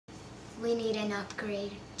We need an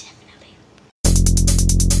upgrade. Definitely.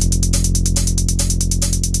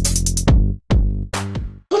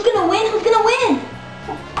 Who's gonna win? Who's gonna win?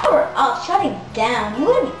 Oh, shut him down. You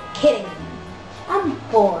gotta be kidding me. I'm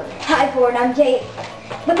bored. Hi, Ford. I'm Jay.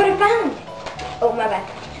 Look what I found. Oh, my bad.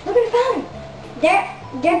 Look what I found.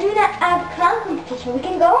 They're doing a clown competition. We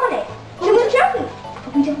can go on it. So we'll trophy.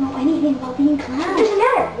 But we don't know anything about being clowns. It doesn't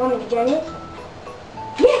matter. Want me to join it?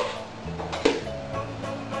 Yeah.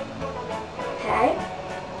 Hi.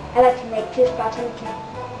 I like to make 2 spots on the team.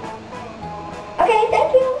 Okay,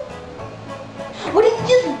 thank you. What did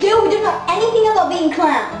you just do? We don't know anything about being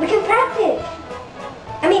clowns. We can practice.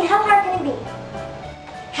 I mean, how hard can it be?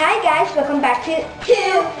 Hi guys, welcome back to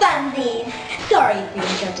Funzies. Sorry if we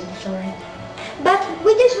interrupted the story. But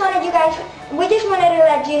we just wanted to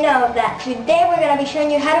let you know that today we're gonna be showing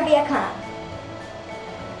you how to be a clown.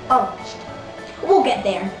 Almost. We'll get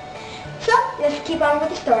there. So let's keep on with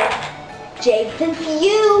the story. Jade, since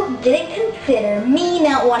you didn't consider me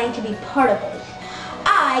not wanting to be part of this,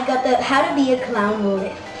 I got the how to be a clown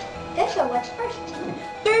list. Okay, so what's first?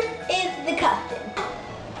 First is the costume.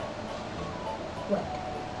 What?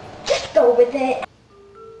 Just go with it.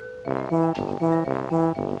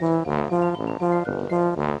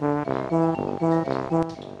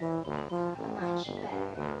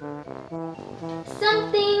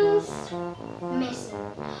 Something's missing.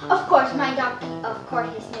 Of course, my dog, of course,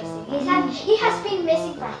 is missing. He has been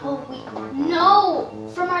missing for a whole week. No,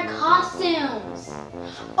 from our costumes.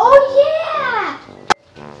 Oh yeah.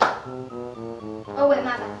 Oh wait,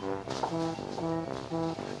 my bad.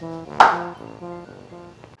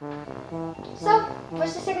 So,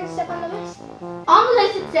 what's the second step on the list? On the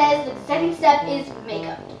list it says that the second step is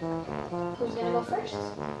makeup. Who's gonna go first?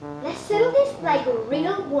 Let's settle this like a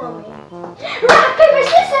real woman. Rock, paper,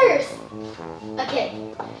 scissors!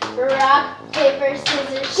 Okay. Rock, paper,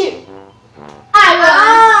 scissors, shoot. I won!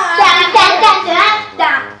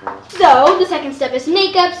 So, the second step is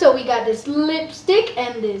makeup. So, we got this lipstick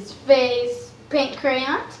and this face paint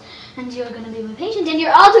crayons. And you're gonna be my patient. And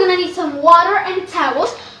you're also gonna need some water and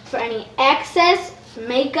towels for any excess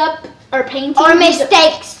makeup or painting. Or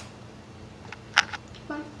mistakes.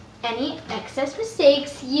 Any excess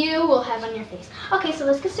mistakes you will have on your face. Okay, so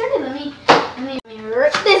let's get started. Let me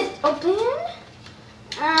rip this open.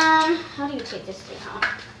 How do you take this thing off?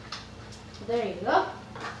 There you go.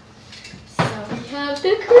 So we have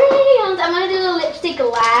the crayons. I'm gonna do the lipstick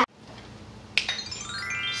last.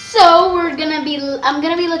 So I'm gonna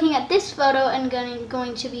be looking at this photo and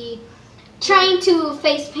going to be trying to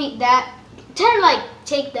face paint that.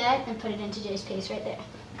 Take that and put it into Jay's face right there.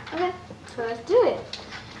 Okay, so let's do it.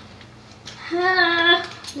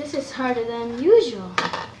 This is harder than usual.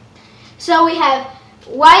 So we have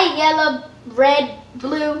white, yellow, red,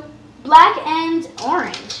 blue, black, and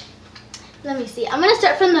orange. Let me see. I'm going to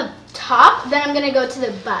start from the top, then I'm going to go to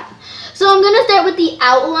the bottom. So I'm going to start with the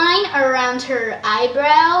outline around her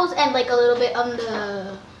eyebrows and like a little bit on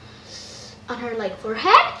her like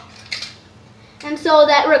forehead. And so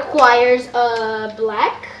that requires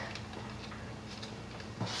black.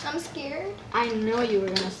 I'm scared. I know you were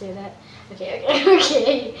going to say that.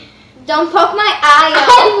 Okay. Don't poke my eye out.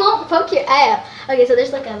 I won't poke your eye out. Okay, so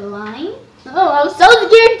there's like a line. Oh, I was so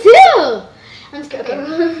scared too. I'm scared. Okay.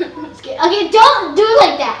 I'm scared. Okay, don't do it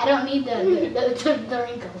like that. I don't need the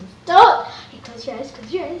wrinkles. Don't. Okay, close your eyes.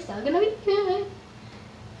 Close your eyes. It's all gonna be good.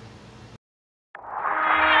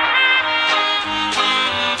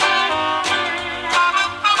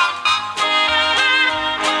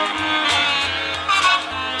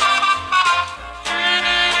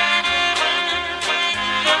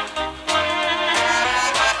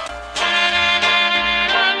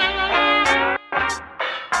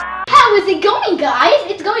 How's it going,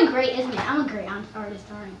 guys? It's going great, isn't it? I'm a great artist,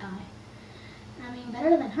 aren't I? I mean,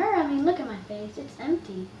 better than her. I mean, look at my face. It's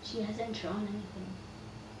empty. She hasn't drawn anything.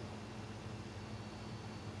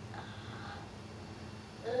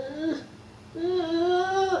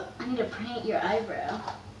 I need to paint your eyebrow.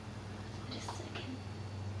 Wait a second.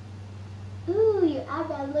 Ooh, your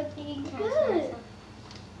eyebrow looking good.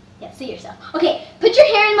 Yeah, see yourself. Okay, put your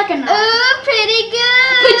hair in like a knot. Ooh, pretty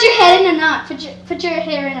good. Put your head in a knot. Put your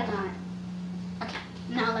hair in a knot. Okay,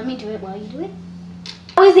 now let me do it while you do it.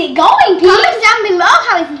 How is it going, Pete? Comment down below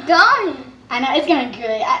how it's going. I know it's gonna be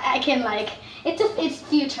great. I can like it's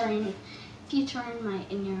future in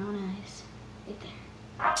your own eyes, right there.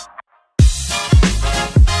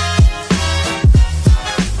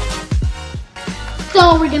 So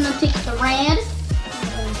we're gonna take the red. I'm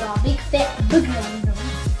gonna draw a big fat booger on them.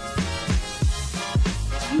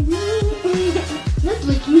 That's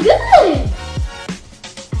looking good. I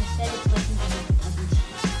said it's looking good. It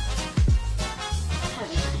doesn't.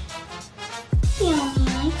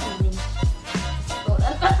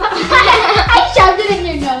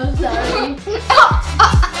 so sorry.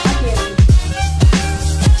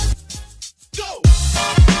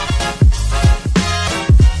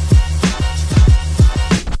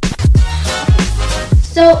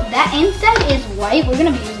 So that inside is white. We're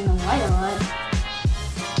gonna be using the white a lot.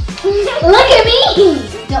 Look at me!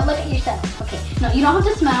 Don't look at yourself. Okay. No, you don't have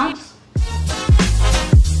to smile. Just...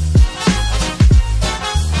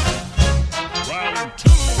 Round 2.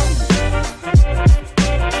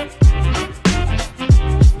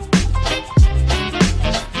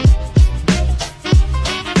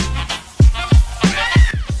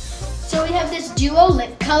 So we have this duo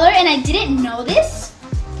lip color, and I didn't know this.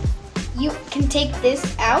 You can take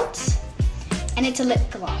this out, and it's a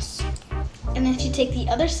lip gloss. And then if you take the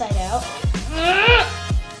other side out,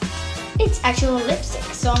 it's actual lipstick.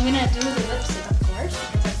 So I'm gonna do the lipstick, of course,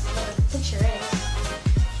 because that's what the picture is.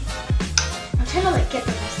 I'm trying to like get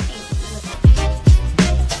the best angle.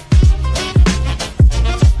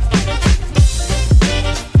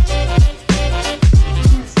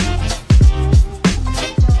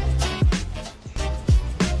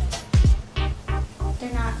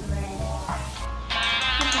 They're not red.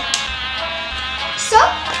 So,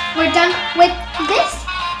 we're done with this.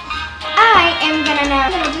 I am gonna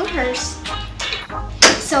do hers.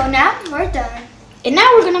 So now we're done. And now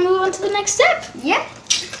we're gonna move on to the next step. Yep.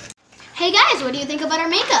 Hey guys, what do you think about our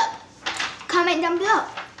makeup? Comment down below.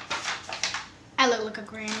 I look like a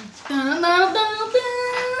granny.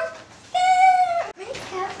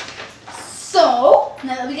 Makeup. So,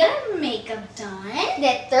 now that we got our makeup done,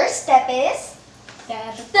 The third step is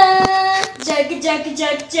jugga jugga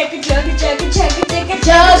jugga jugga jugga jugga jugga jugga jugga.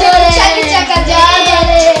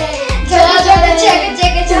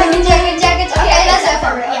 Okay, that's it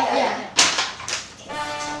for real. Yeah.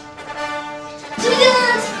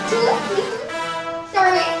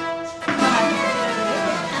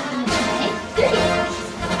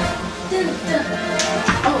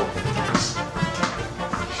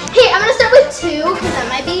 Hey, I'm gonna start with 2 because that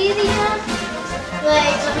might be easier.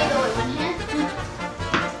 Like, let me go with one hand.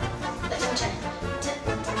 Let's go try.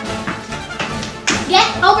 Get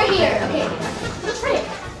over here. Okay. What's right?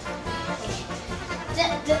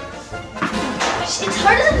 It's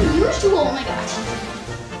harder than usual. Oh my gosh.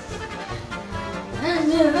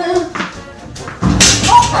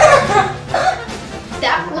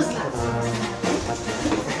 That was not.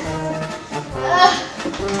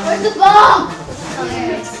 Where's the ball? Oh, there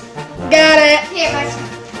it is. Got it. Here, my turn.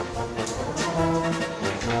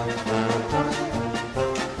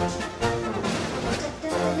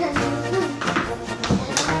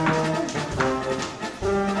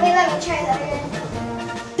 Wait, let me try that again.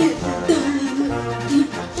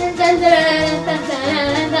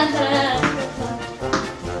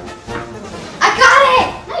 I got it!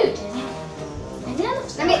 No, you didn't.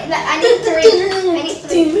 I didn't. I need 3. I need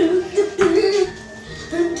 3.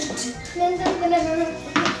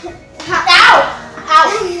 Ow! Ow!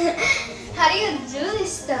 How do you do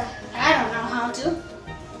this stuff? I don't know how to.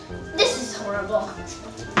 This is horrible.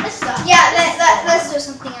 This sucks. Yeah, let's do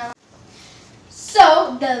something else.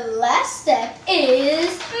 So the last step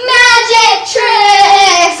is magic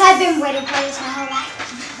tricks. I've been waiting for this my whole life.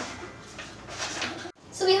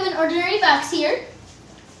 So we have an ordinary box here,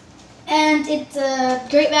 and it's a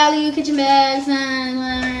Great Value kitchen bags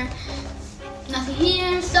and nothing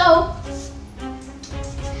here. So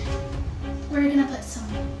we're gonna put some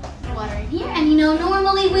water in here, and you know,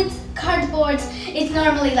 normally with cardboards, it's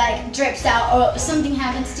normally like drips out or something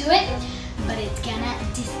happens to it, but it's gonna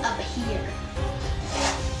disappear.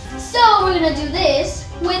 So we're gonna do this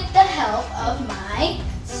with the help of my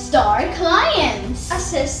star clients.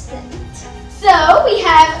 Assistant. So we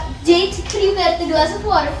have Date, could you get the glass of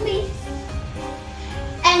water, please?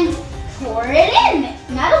 And pour it in.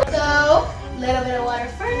 Not a so, little bit of water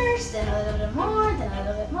first, then a little bit more, then a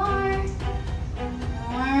little bit more.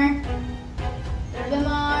 More. A little bit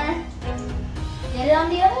more. Get it on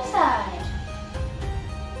the other side.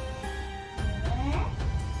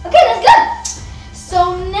 Okay, that's good. So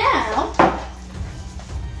now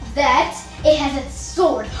that it has its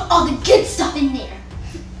sword, all the good stuff in there,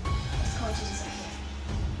 it's going to disappear.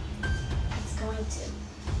 It's going to.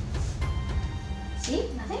 See,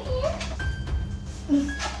 nothing here.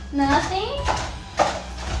 Nothing.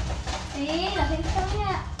 See, nothing's coming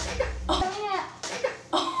out. Coming out.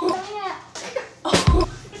 Coming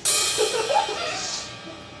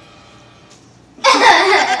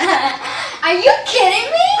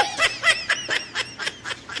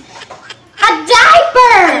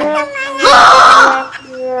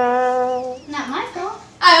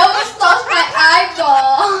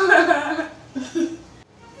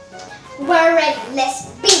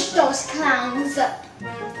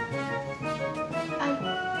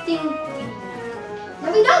think.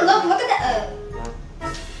 No, we don't. Look at the.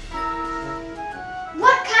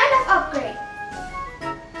 What kind of upgrade?